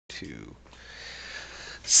2.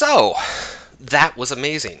 So, that was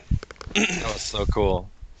amazing. That was so cool.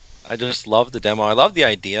 I just love the demo. I love the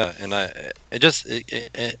idea, and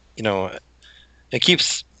it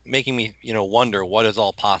keeps making me, wonder what is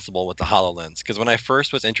all possible with the HoloLens. Because when I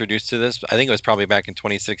first was introduced to this, I think it was probably back in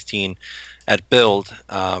 2016 at Build,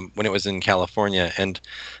 when it was in California, and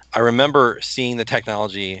I remember seeing the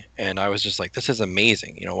technology, and I was just like, "This is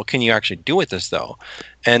amazing." What can you actually do with this though?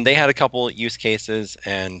 And they had a couple use cases,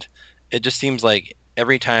 and it just seems like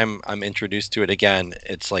every time I'm introduced to it again,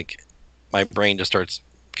 it's like my brain just starts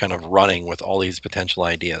kind of running with all these potential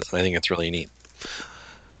ideas, and I think it's really neat.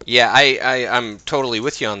 Yeah, I'm totally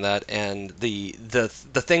with you on that. And the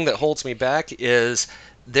thing that holds me back is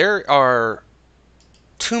there are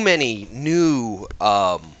too many new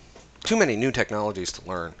too many new technologies to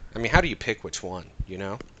learn. I mean, how do you pick which one? You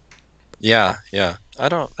know? Yeah, yeah. I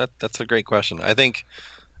don't. That's a great question. I think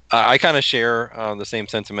I kind of share the same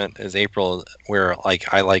sentiment as April, where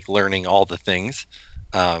like I like learning all the things,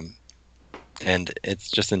 um, and it's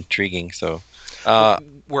just intriguing. So, uh,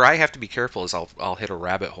 Where I have to be careful is I'll hit a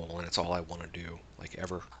rabbit hole and it's all I want to do, like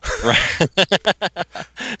ever. right.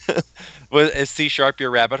 Is C sharp your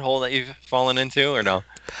rabbit hole that you've fallen into, or no?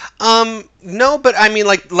 No, but I mean,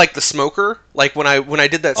 like the smoker. Like when I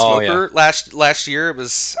did that Oh yeah, smoker last year, it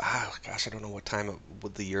was gosh, I don't know what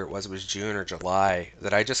the year it was. It was June or July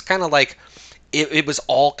that I just kind of like it was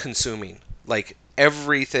all consuming. Like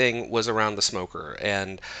everything was around the smoker,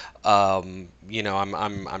 and I'm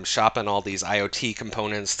shopping all these IoT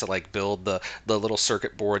components to like build the little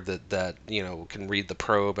circuit board that can read the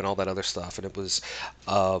probe and all that other stuff, and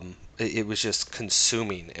it was just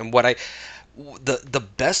consuming. And the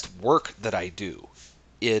best work that I do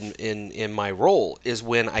in my role is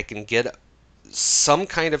when I can get some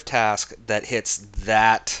kind of task that hits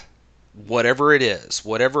that whatever it is,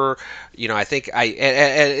 whatever I think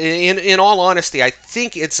in all honesty, I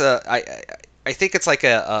think it's like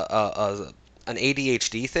an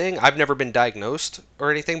ADHD thing. I've never been diagnosed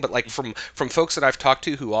or anything, but like from folks that I've talked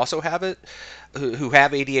to who also have it, who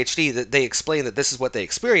have ADHD, that they explain that this is what they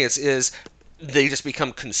experience is they just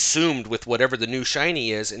become consumed with whatever the new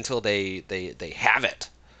shiny is until they have it.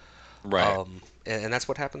 right. And that's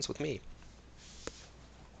what happens with me.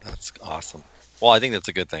 That's awesome. Well, I think that's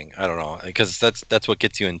a good thing. I don't know, because that's what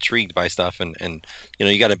gets you intrigued by stuff, and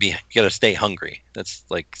you got to stay hungry. That's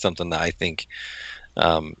like something that I think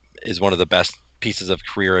is one of the best pieces of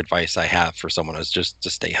career advice I have for someone is just to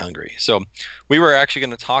stay hungry. So we were actually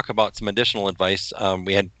going to talk about some additional advice.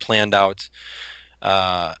 We had planned out.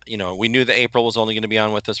 We knew that April was only going to be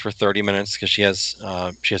on with us for 30 minutes because she has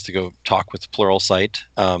to go talk with Pluralsight.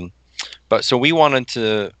 But so we wanted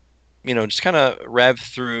to, just kind of rev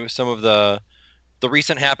through some of the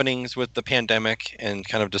recent happenings with the pandemic and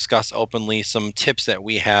kind of discuss openly some tips that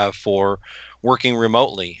we have for working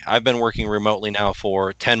remotely. I've been working remotely now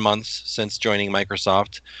for 10 months since joining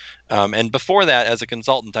Microsoft. And before that, as a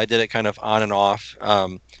consultant, I did it kind of on and off.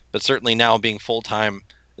 But certainly now being full time,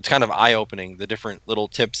 it's kind of eye opening the different little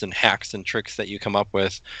tips and hacks and tricks that you come up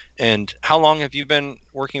with. And how long have you been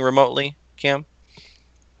working remotely, Cam?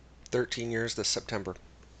 13 years this September.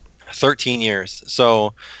 13 years.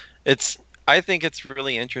 So it's I think it's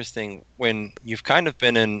really interesting when you've kind of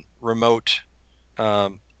been in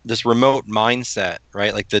this remote mindset,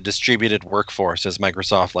 right? Like the distributed workforce, as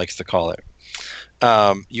Microsoft likes to call it.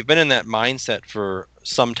 You've been in that mindset for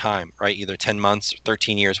some time, right? Either 10 months,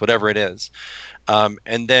 13 years, whatever it is.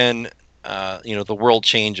 And then, the world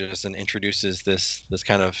changes and introduces this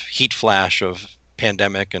kind of heat flash of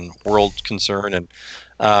pandemic and world concern. And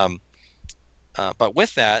but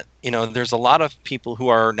with that, there's a lot of people who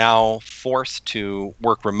are now forced to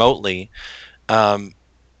work remotely, um,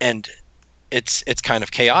 and it's kind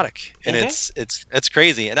of chaotic and Hmm. it's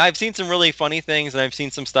crazy. And I've seen some really funny things, and I've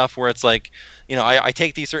seen some stuff where it's like, I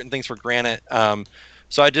take these certain things for granted.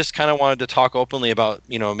 So I just kind of wanted to talk openly about,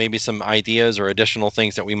 maybe some ideas or additional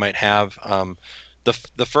things that we might have.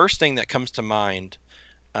 The first thing that comes to mind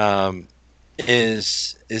um,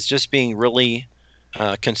 is just being really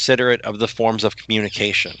considerate of the forms of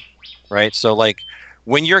communication, right? So like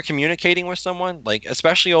when you're communicating with someone, like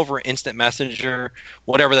especially over instant messenger,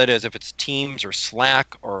 whatever that is, if it's Teams or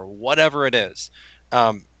Slack or whatever it is,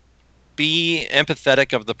 um, be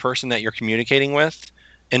empathetic of the person that you're communicating with,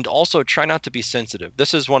 and also try not to be sensitive.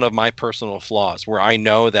 This is one of my personal flaws where I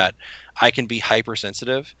know that I can be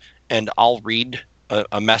hypersensitive, and I'll read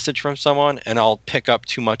a message from someone and I'll pick up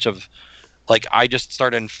too much of, like, I just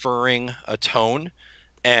start inferring a tone,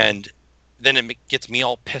 and then it gets me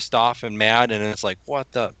all pissed off and mad, and it's like,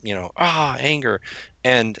 what the, anger.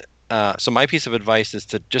 And so my piece of advice is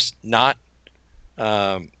to just not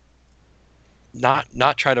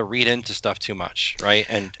not try to read into stuff too much, right?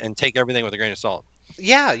 And take everything with a grain of salt.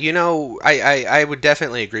 Yeah, I would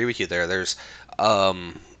definitely agree with you there.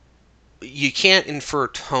 Um, you can't infer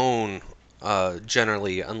tone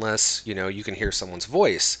generally unless you can hear someone's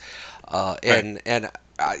voice, Right. and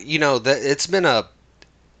that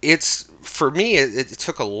it's for me it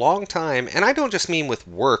took a long time, and I don't just mean with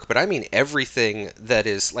work, but I mean everything that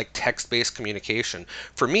is like text-based communication.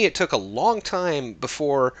 For me, it took a long time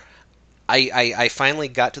before I finally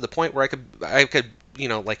got to the point where I could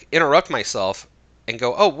like interrupt myself and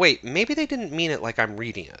go, oh wait, maybe they didn't mean it like I'm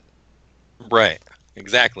reading it. Right.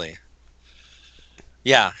 Exactly.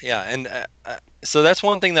 Yeah, yeah, and so that's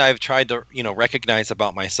one thing that I've tried to, recognize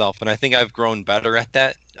about myself, and I think I've grown better at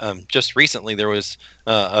that. Just recently, there was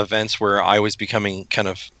events where I was becoming kind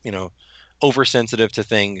of, oversensitive to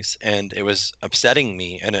things, and it was upsetting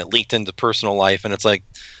me, and it leaked into personal life, and it's like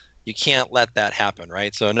you can't let that happen,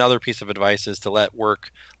 right? So another piece of advice is to let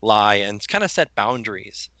work lie and kind of set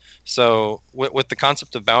boundaries. So with the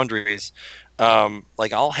concept of boundaries,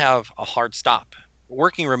 like I'll have a hard stop.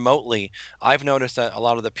 Working remotely, I've noticed that a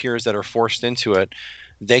lot of the peers that are forced into it,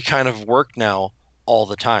 they kind of work now all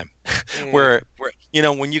the time. Mm. Where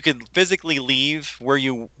when you could physically leave where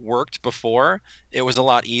you worked before, it was a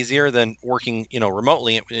lot easier than working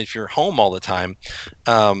remotely. If you're home all the time,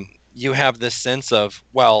 you have this sense of,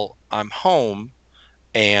 well, I'm home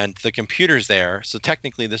and the computer's there, so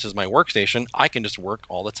technically this is my workstation. I can just work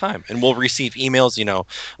all the time, and we'll receive emails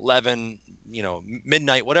 11,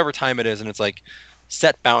 midnight, whatever time it is, and it's like,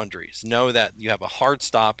 set boundaries, know that you have a hard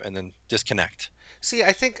stop, and then disconnect. See,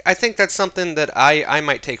 I think that's something that I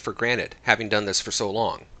might take for granted, having done this for so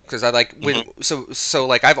long. Because I like when Hmm. so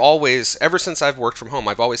like I've always, ever since I've worked from home,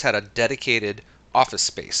 I've always had a dedicated office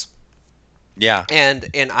space. Yeah. And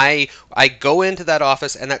I go into that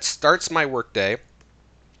office, and that starts my workday,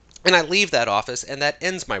 and I leave that office, and that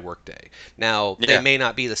ends my workday. Now, they Yeah. may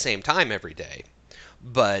not be the same time every day,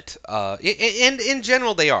 but and in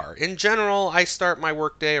general they are. In general, I start my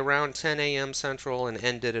workday around 10 a.m. Central and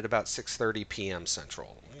end it at about 6:30 p.m.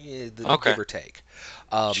 Central, Okay. give or take.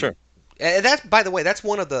 Um, Sure. and that, by the way, that's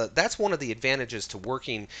one of the advantages to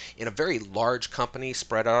working in a very large company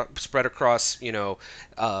spread across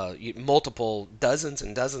multiple dozens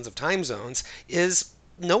and dozens of time zones. Is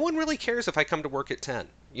no one really cares if I come to work at 10,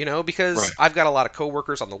 because Right. I've got a lot of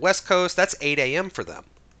coworkers on the West Coast. That's 8 a.m. for them.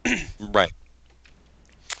 Right.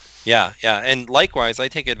 Yeah, yeah. And likewise, I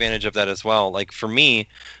take advantage of that as well. Like for me,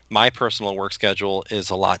 my personal work schedule is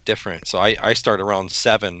a lot different. So I start around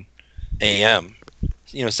 7 a.m.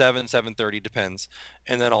 7:30 depends,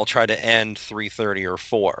 and then I'll try to end 3:30 or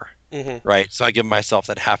 4, Hmm. right? So I give myself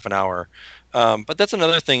that half an hour. But that's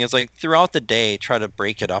another thing is like throughout the day, try to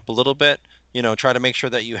break it up a little bit. Try to make sure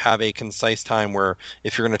that you have a concise time where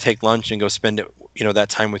if you're going to take lunch and go spend it, that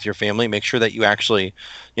time with your family, make sure that you actually,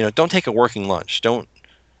 don't take a working lunch.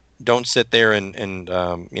 Don't sit there and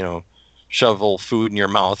shovel food in your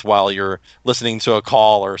mouth while you're listening to a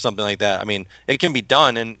call or something like that. I mean, it can be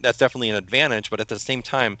done, and that's definitely an advantage. But at the same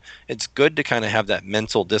time, it's good to kind of have that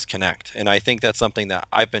mental disconnect, and I think that's something that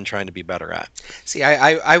I've been trying to be better at. See,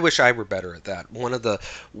 I wish I were better at that.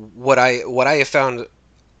 What I have found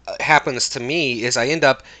happens to me is I end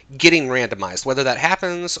up getting randomized. Whether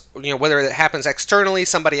it happens externally,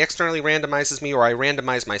 somebody externally randomizes me, or I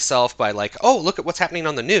randomize myself by like, oh, look at what's happening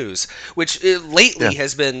on the news, which Yeah. lately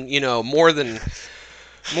has been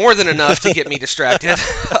more than enough to get me distracted.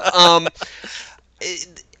 um,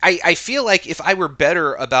 I feel like if I were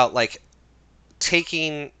better about like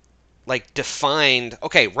taking like defined,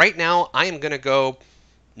 okay, right now I am gonna go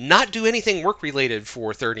not do anything work related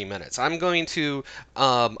for 30 minutes. I'm going to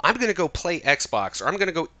go play Xbox, or I'm going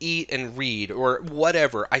to go eat and read, or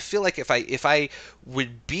whatever. I feel like if I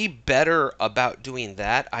would be better about doing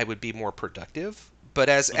that, I would be more productive. But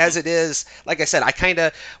as Hmm. it is, like I said, I kind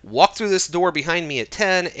of walk through this door behind me at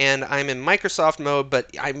 10, and I'm in Microsoft mode,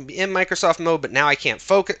 but now I can't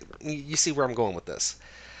focus. You see where I'm going with this?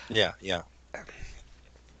 Yeah, yeah.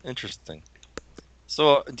 Interesting.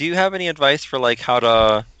 So, do you have any advice for like how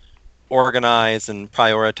to organize and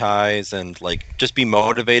prioritize and like just be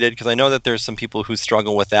motivated? Because I know that there's some people who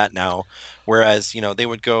struggle with that now, whereas they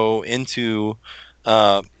would go into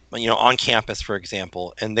uh, on campus, for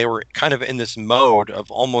example, and they were kind of in this mode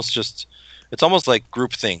of almost just, it's almost like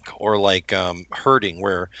groupthink or like herding,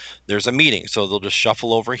 where there's a meeting, so they'll just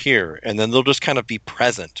shuffle over here, and then they'll just kind of be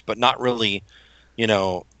present, but not really, you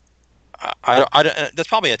know. That's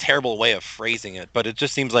probably a terrible way of phrasing it, but it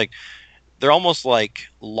just seems like they're almost like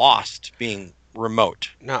lost being remote.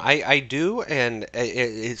 No, I do, and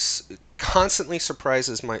it's constantly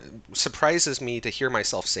surprises me to hear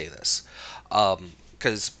myself say this,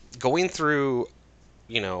 because going through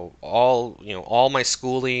all my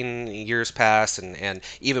schooling years past, and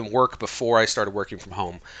even work before I started working from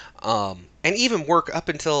home, and even work up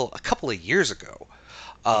until a couple of years ago,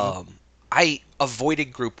 Hmm. um, I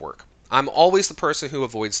avoided group work. I'm always the person who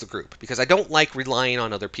avoids the group because I don't like relying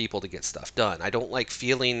on other people to get stuff done. I don't like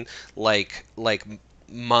feeling like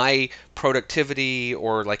my productivity,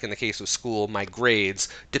 or like in the case of school, my grades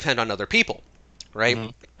depend on other people, right? Hmm.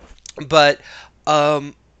 But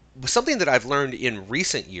um, something that I've learned in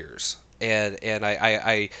recent years, and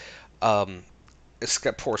um,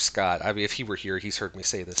 poor Scott. I mean, if he were here, he's heard me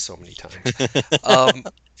say this so many times. Um,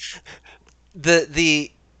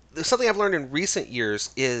 the something I've learned in recent years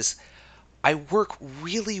is I work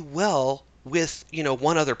really well with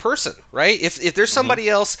one other person, right? If there's Hmm. somebody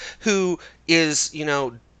else who is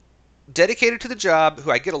dedicated to the job,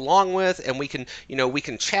 who I get along with, and we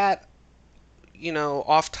can chat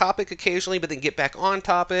off topic occasionally, but then get back on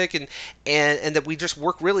topic, and that we just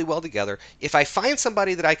work really well together. If I find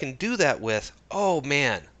somebody that I can do that with, oh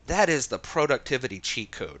man, that is the productivity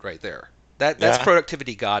cheat code right there. That's Yeah.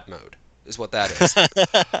 productivity God mode is what that is.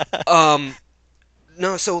 Um,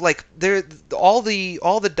 no, so like there, all the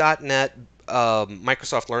 .NET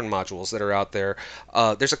Microsoft Learn modules that are out there.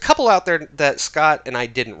 There's a couple out there that Scott and I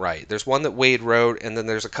didn't write. There's one that Wade wrote, and then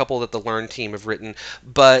there's a couple that the Learn team have written.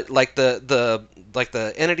 But like the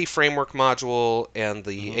Entity Framework module and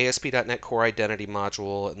the Hmm. ASP.NET Core Identity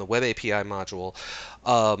module and the Web API module.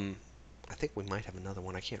 Um, I think we might have another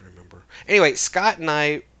one. I can't remember. Anyway, Scott and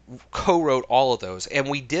I co-wrote all of those, and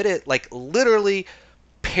we did it like literally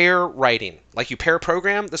pair writing, like you pair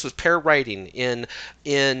program. This was pair writing in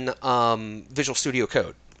Visual Studio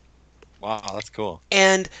Code, Wow, that's cool.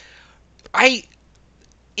 and I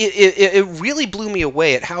it really blew me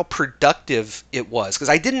away at how productive it was because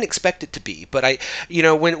I didn't expect it to be. But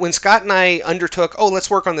when Scott and I undertook, oh, let's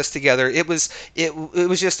work on this together. It was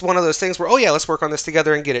just one of those things where, oh yeah, let's work on this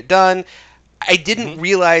together and get it done. I didn't Hmm.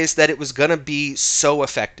 realize that it was gonna be so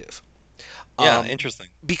effective. Yeah, Um, interesting.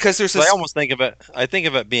 because there's So I this almost think of it. I think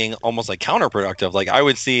of it being almost like counterproductive. Like I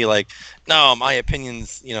would see, like, no, my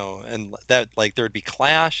opinions, and that like there would be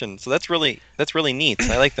clash, and so that's really neat.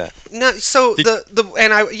 I like that. No, so Did, the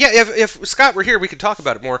and I yeah, if Scott were here, we could talk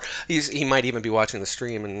about it more. He might even be watching the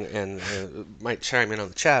stream and might chime in on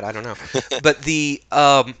the chat. I don't know, but the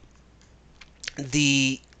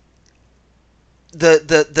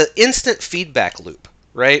the instant feedback loop,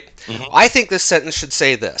 right? hmm. I think this sentence should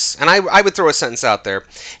say this, and I would throw a sentence out there,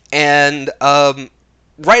 and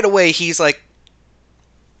right away he's like,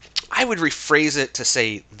 I would rephrase it to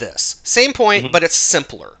say this. Same point, Hmm. but it's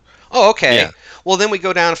simpler. Oh, Yeah. okay. Well, then we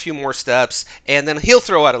go down a few more steps, and then he'll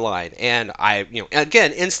throw out a line, and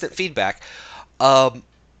again, instant feedback. Um,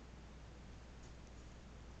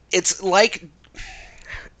 it's like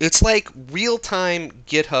it's like real-time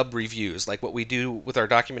GitHub reviews, like what we do with our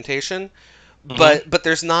documentation, Hmm. but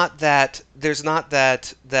there's not that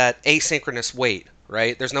asynchronous wait,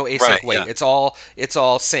 right? There's no Right. async wait. Yeah. It's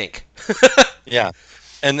all sync. Yeah.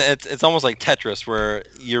 And it's almost like Tetris, where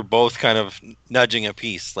you're both kind of nudging a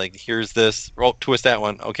piece. Like here's this, oh, twist that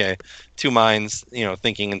one. Okay, two minds,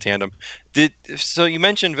 thinking in tandem. So you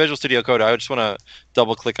mentioned Visual Studio Code. I just want to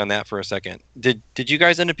double click on that for a second. Did you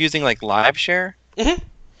guys end up using like Live Share? Mhm.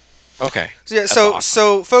 Okay, So yeah, that's so awesome.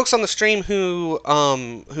 so folks on the stream who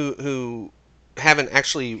haven't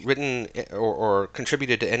actually written or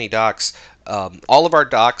contributed to any docs, all of our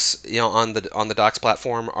docs, on the docs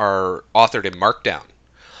platform are authored in Markdown.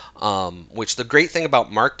 Which the great thing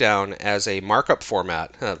about Markdown as a markup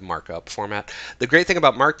format, the great thing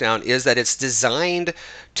about Markdown is that it's designed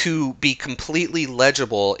to be completely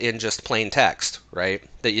legible in just plain text, right?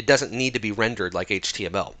 That it doesn't need to be rendered like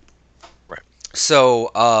HTML. Right.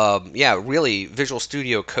 So yeah, really, Visual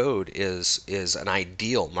Studio Code is an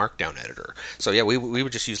ideal Markdown editor. So yeah, we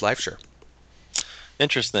would just use LiveShare.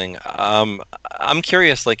 Interesting. I'm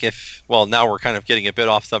curious, like if, well, now we're kind of getting a bit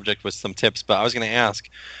off subject with some tips, but I was going to ask,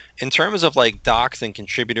 in terms of like docs and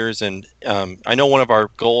contributors, and I know one of our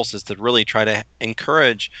goals is to really try to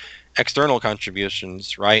encourage external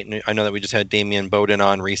contributions, right? And I know that we just had Damian Bowden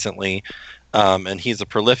on recently, and he's a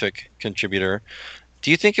prolific contributor. Do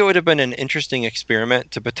you think it would have been an interesting experiment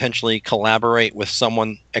to potentially collaborate with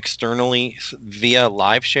someone externally via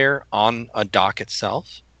live share on a doc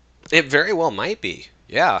itself? It very well might be.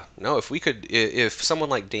 Yeah, no, if we could, if someone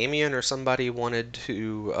like Damien or somebody wanted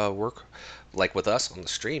to work like with us on the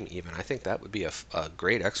stream, even, I think that would be a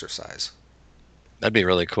great exercise. That'd be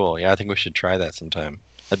really cool. Yeah, I think we should try that sometime.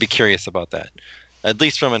 I'd be curious about that, at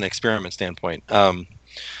least from an experiment standpoint.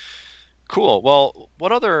 Cool. Well,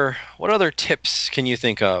 what other tips can you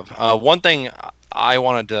think of? One thing I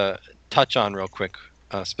wanted to touch on real quick,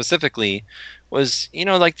 specifically, was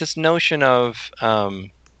like this notion of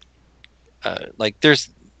like there's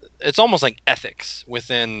it's almost like ethics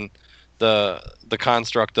within the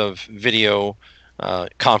construct of video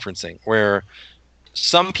conferencing, where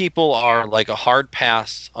some people are like a hard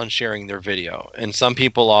pass on sharing their video, and some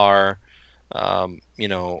people are, you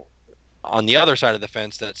know, on the other side of the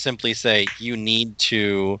fence that simply say you need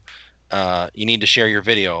to share your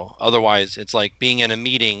video. Otherwise, it's like being in a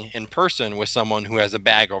meeting in person with someone who has a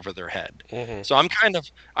bag over their head. Hmm. So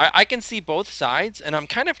I can see both sides, and I'm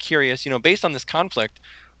kind of curious, based on this conflict,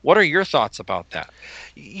 what are your thoughts about that?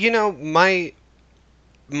 You know, my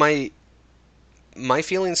my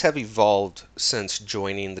feelings have evolved since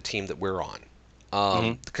joining the team that we're on.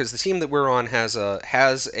 Hmm. Because the team that we're on has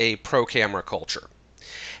a pro camera culture.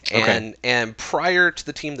 Okay. And prior to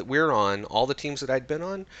the team that we're on, all the teams that I'd been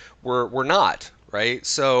on were not, right?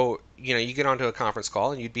 So, you get onto a conference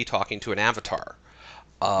call and you'd be talking to an avatar.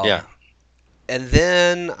 Yeah. Um, and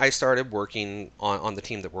then I started working on the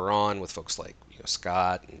team that we're on with folks like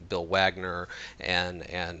Scott and Bill Wagner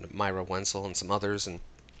and Myra Wenzel and some others, and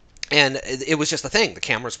it was just a thing. The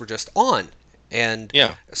cameras were just on, and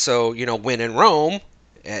Yeah. so when in Rome,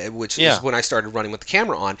 which is Yeah. when I started running with the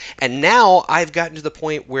camera on. And now I've gotten to the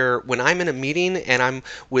point where when I'm in a meeting and I'm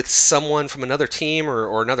with someone from another team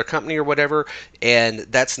or another company or whatever, and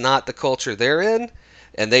that's not the culture they're in,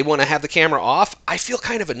 and they want to have the camera off, I feel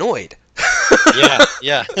kind of annoyed. Yeah.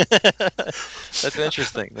 Yeah. That's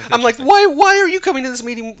interesting. That's I'm like, interesting. why are you coming to this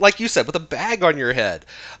meeting like you said with a bag on your head?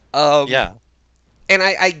 Um, Yeah. and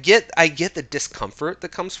I get the discomfort that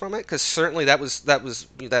comes from it because certainly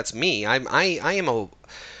that's me. I am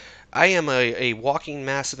a walking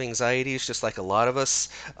mass of anxieties, just like a lot of us,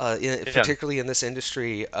 Yeah. particularly in this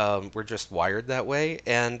industry. We're just wired that way,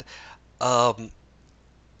 and um,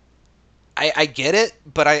 I get it,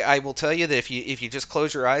 but I will tell you that if you just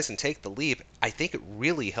close your eyes and take the leap, I think it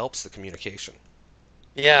really helps the communication.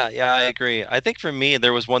 Yeah, yeah, I agree. I think for me,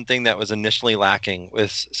 there was one thing that was initially lacking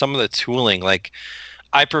with some of the tooling. Like,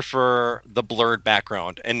 I prefer the blurred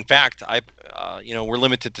background. In fact, we're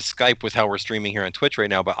limited to Skype with how we're streaming here on Twitch right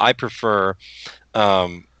now, but I prefer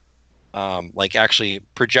um, like actually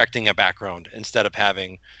projecting a background instead of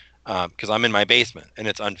having, because I'm in my basement and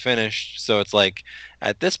it's unfinished. So it's like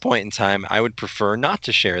at this point in time, I would prefer not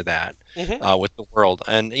to share that Hmm. with the world.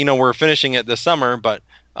 And we're finishing it this summer, but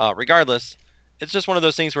regardless, it's just one of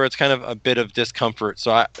those things where it's kind of a bit of discomfort.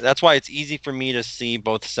 So that's why it's easy for me to see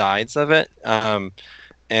both sides of it.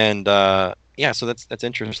 And yeah, so that's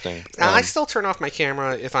interesting. I still turn off my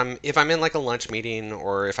camera if I'm in like a lunch meeting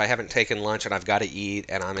or if I haven't taken lunch and I've got to eat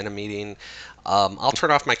and I'm in a meeting. I'll turn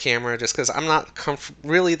off my camera just because I'm not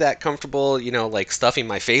really that comfortable, like stuffing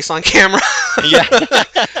my face on camera. Yeah.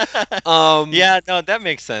 um, Yeah, no, that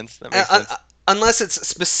makes sense. That makes uh, sense. Unless it's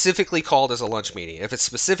specifically called as a lunch meeting. If it's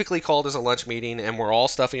specifically called as a lunch meeting and we're all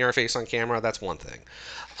stuffing our face on camera, that's one thing.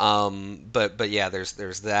 But yeah,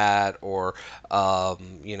 there's that, or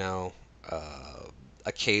you know,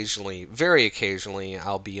 occasionally, very occasionally,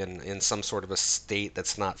 I'll be in some sort of a state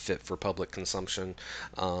that's not fit for public consumption,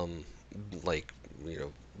 um, like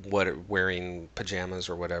what wearing pajamas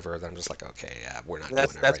or whatever. Then I'm just like, okay, yeah, we're not doing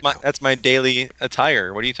That's it that's right my now. that's my daily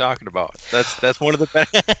attire. What are you talking about? That's one of the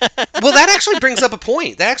best. Well, that actually brings up a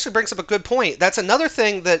point. That actually brings up a good point. That's another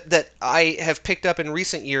thing that I have picked up in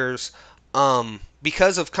recent years,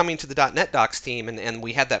 because of coming to the .NET Docs team, and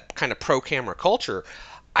we had that kind of pro camera culture.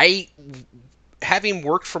 I, having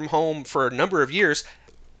worked from home for a number of years,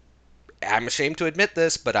 I'm ashamed to admit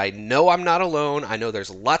this, but I know I'm not alone. I know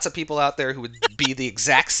there's lots of people out there who would be the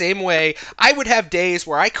exact same way. I would have days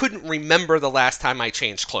where I couldn't remember the last time I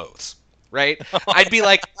changed clothes, right? I'd be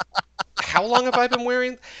like, how long have I been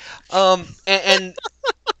wearing? And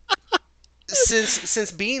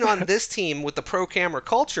since being on this team with the pro camera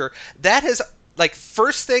culture, that has, like,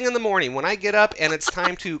 first thing in the morning when I get up and it's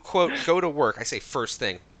time to quote go to work. I say first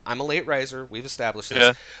thing. I'm a late riser. We've established this.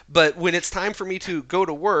 Yeah, But when it's time for me to go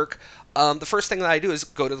to work, the first thing that I do is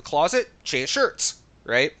go to the closet, change shirts,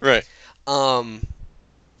 right? right. Um,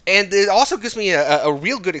 and it also gives me a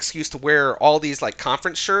real good excuse to wear all these like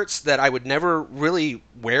conference shirts that I would never really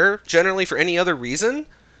wear generally for any other reason.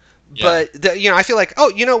 Yeah, But I feel like, oh,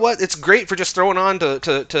 you know what? It's great for just throwing on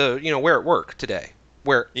to wear at work today.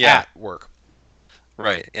 Wear yeah, at work.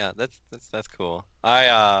 right. Yeah, that's cool.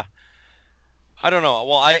 I don't know.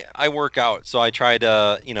 Well, I work out, so I try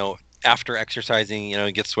to after exercising,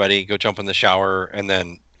 get sweaty, go jump in the shower, and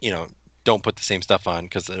then don't put the same stuff on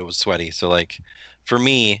because it was sweaty. So like, for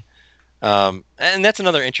me, And that's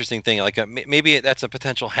another interesting thing. Like maybe that's a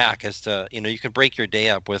potential hack, is to you could break your day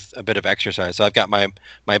up with a bit of exercise. So I've got my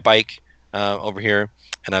bike over here,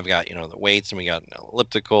 and I've got the weights, and we got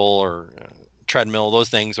elliptical or treadmill, those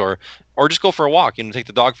things, or just go for a walk. Take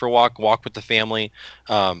the dog for a walk with the family.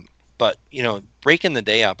 But breaking the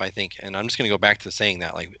day up, I think, and I'm just going to go back to saying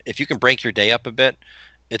that, like, if you can break your day up a bit,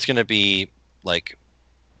 it's going to be like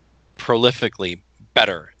prolifically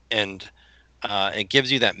better, and it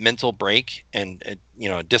gives you that mental break and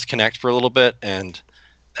disconnect for a little bit. And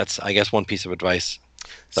that's, I guess, one piece of advice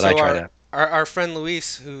that I So try our to. our friend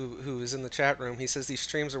Luis, who is in the chat room, he says these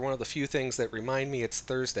streams are one of the few things that remind me it's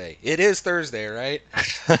Thursday. It is Thursday, right?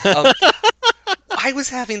 Um, I was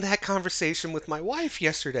having that conversation with my wife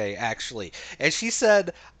yesterday, actually, and she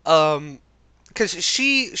said, because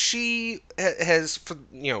has for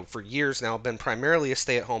for years now been primarily a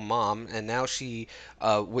stay-at-home mom, and now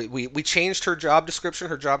we changed her job description.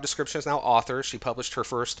 Her job description is now author. She published her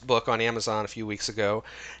first book on Amazon a few weeks ago,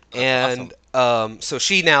 That's awesome. and so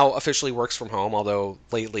she now officially works from home. Although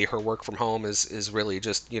lately her work from home is really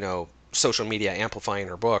just social media amplifying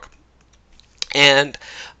her book. And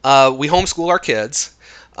we homeschool our kids.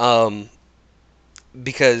 Um,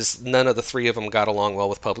 because none of the three of them got along well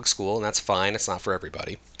with public school, and that's fine. It's not for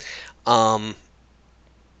everybody. Um,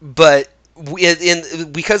 but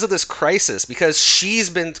because of this crisis, because she's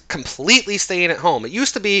been completely staying at home. It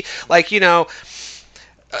used to be like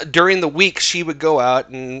during the week she would go out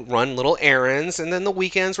and run little errands, and then the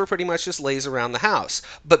weekends were pretty much just lays around the house.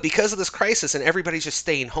 But because of this crisis and everybody's just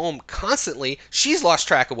staying home constantly, she's lost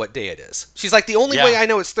track of what day it is. She's like, the only way Yeah, I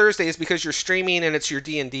know it's Thursday is because you're streaming and it's your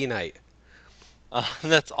D&D night.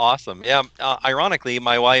 that's awesome. Yeah, ironically,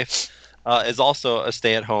 my wife is also a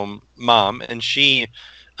stay-at-home mom, and she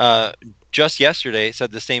uh, just yesterday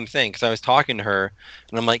said the same thing, because I was talking to her,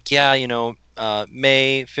 and I'm like, yeah,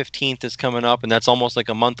 May 15th is coming up, and that's almost like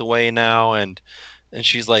a month away now, and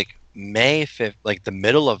she's like, May 5th, like the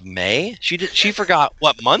middle of May. She forgot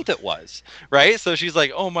what month it was, right? So she's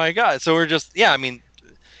like, oh my god. So we're just, yeah, I mean,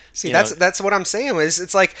 See, you that's know, that's what I'm saying. Is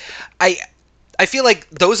it's like I I feel like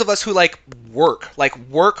those of us who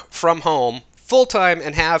work from home full time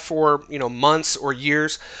and have for months or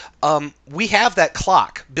years, we have that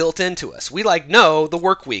clock built into us. We know the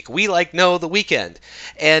work week. We know the weekend,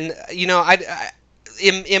 and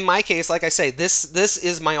in my case, like I say, this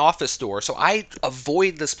is my office door, so I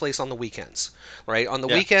avoid this place on the weekends. Right on the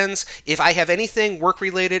yeah, weekends, if I have anything work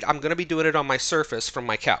related, I'm going to be doing it on my Surface from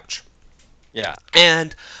my couch, yeah,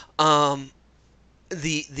 and um,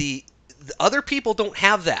 the other people don't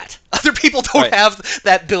have that. Other people don't right, have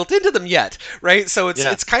that built into them yet, right? So it's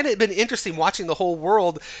yeah, it's kind of been interesting watching the whole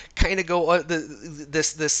world kind of go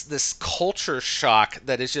this culture shock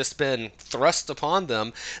that has just been thrust upon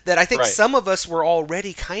them that I think right, some of us were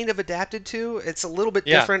already kind of adapted to. It's a little bit yeah,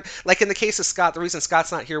 different. Like in the case of Scott, the reason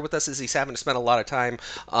Scott's not here with us is he's having to spend a lot of time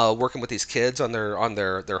working with these kids on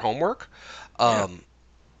their homework. yeah. Um,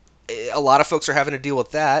 a lot of folks are having to deal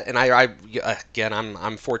with that, and again,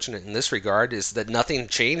 I'm fortunate in this regard is that nothing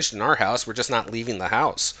changed in our house. We're just not leaving the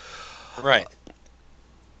house. Right.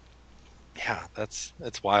 Yeah, that's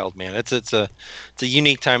wild, man. It's a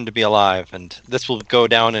unique time to be alive, and this will go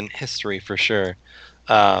down in history for sure.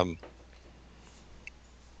 Um,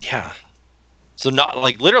 yeah. So not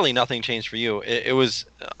like literally nothing changed for you. It was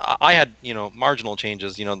I had marginal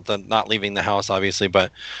changes, the not leaving the house obviously,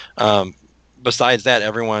 but um, besides that,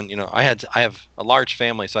 everyone I have a large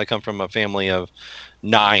family, so I come from a family of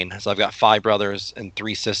nine. So I've got five brothers and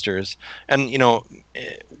three sisters. And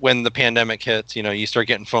when the pandemic hits, you start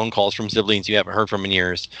getting phone calls from siblings you haven't heard from in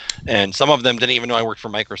years, and some of them didn't even know I worked for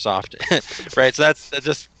Microsoft, right? So that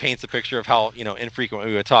just paints a picture of how infrequent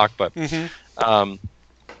we would talk. But Hmm. um,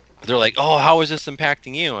 they're like, "Oh, how is this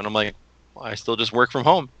impacting you?" And I'm like, well, "I still just work from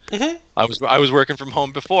home. Hmm. I was working from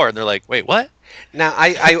home before." And they're like, "Wait, what?" Now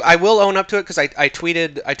I will own up to it because I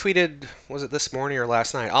tweeted, was it this morning or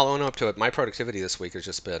last night? I'll own up to it. My productivity this week has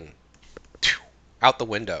just been out the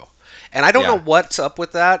window. And I don't know Yeah, what's up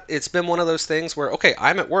with that. It's been one of those things where, okay,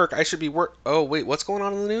 I'm at work. I should be work. Oh, wait, what's going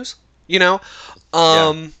on in the news? You know, yeah,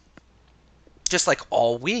 um, just like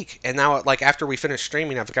all week. And now, like after we finish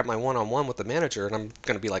streaming, I've got my one-on-one with the manager, and I'm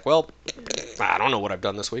gonna be like, well, I don't know what I've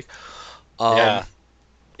done this week. Um, yeah,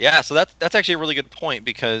 yeah. So that's actually a really good point,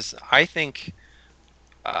 because I think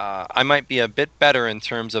I might be a bit better in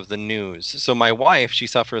terms of the news. So my wife, she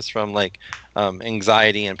suffers from like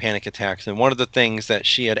anxiety and panic attacks, and one of the things that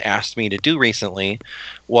she had asked me to do recently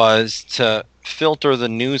was to filter the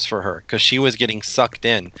news for her, because she was getting sucked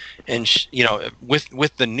in. And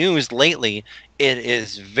with the news lately, it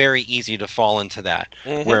is very easy to fall into that,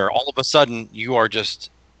 mhm. where all of a sudden you are just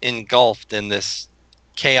engulfed in this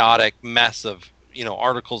chaotic mess of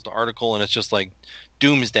articles to article, and it's just like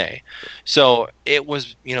doomsday. So it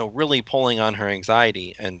was really pulling on her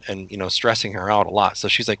anxiety and stressing her out a lot. So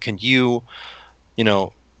she's like, can you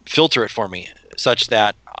know filter it for me such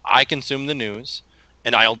that I consume the news,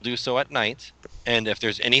 and I'll do so at night. And if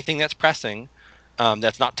there's anything that's pressing,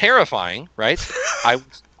 that's not terrifying, right? I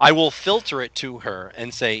I will filter it to her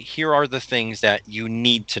and say, here are the things that you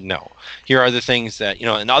need to know. Here are the things that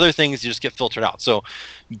and other things just get filtered out. So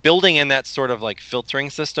building in that sort of like filtering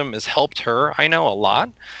system has helped her, I know, a lot.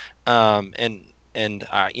 And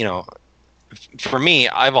for me,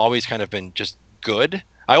 I've always kind of been just good.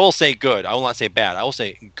 I will say good. I will not say bad. I will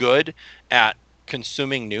say good at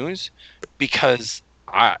consuming news, because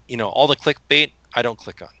all the clickbait I don't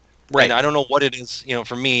click on. And Right. I don't know what it is.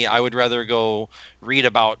 For me, I would rather go read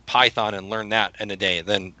about Python and learn that in a day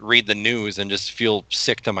than read the news and just feel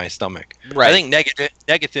sick to my stomach. I Right. think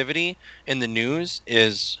negativity in the news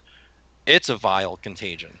it's a vile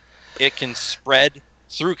contagion. It can spread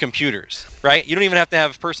through computers, right? You don't even have to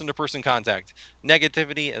have person to person contact.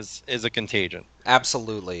 Negativity is a contagion.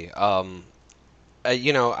 Absolutely. I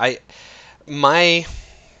my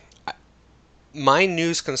my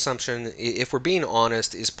news consumption, if we're being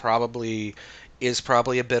honest, is probably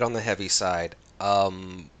a bit on the heavy side.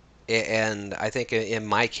 And I think in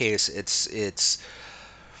my case, it's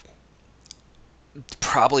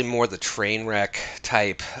probably more the train wreck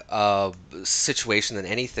type situation than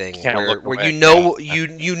anything, Can't where look where you away. Yeah. know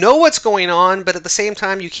you know what's going on, but at the same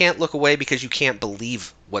time you can't look away because you can't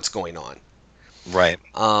believe what's going on. Right.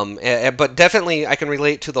 But definitely I can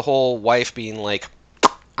relate to the whole wife being like,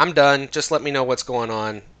 I'm done. Just let me know what's going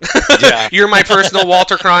on. Yeah. You're my personal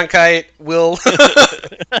Walter Cronkite. Will.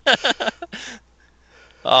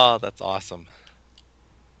 Oh, that's awesome.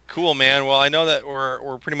 Cool, man. Well, I know that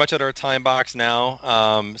we're pretty much at our time box now.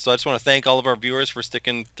 So I just want to thank all of our viewers for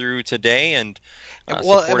sticking through today and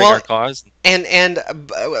well, supporting well, our cause. and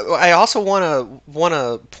I also want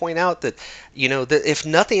to point out that that if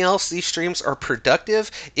nothing else, these streams are productive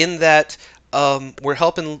in that we're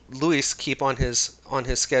helping Luis keep on his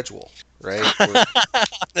schedule, right?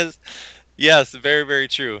 Yes, very, very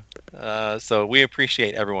true. So we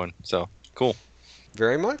appreciate everyone. So cool.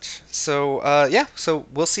 Very much. So yeah, so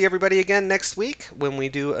we'll see everybody again next week when we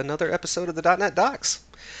do another episode of the .NET Docs.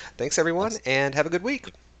 Thanks everyone, That's and have a good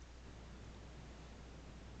week.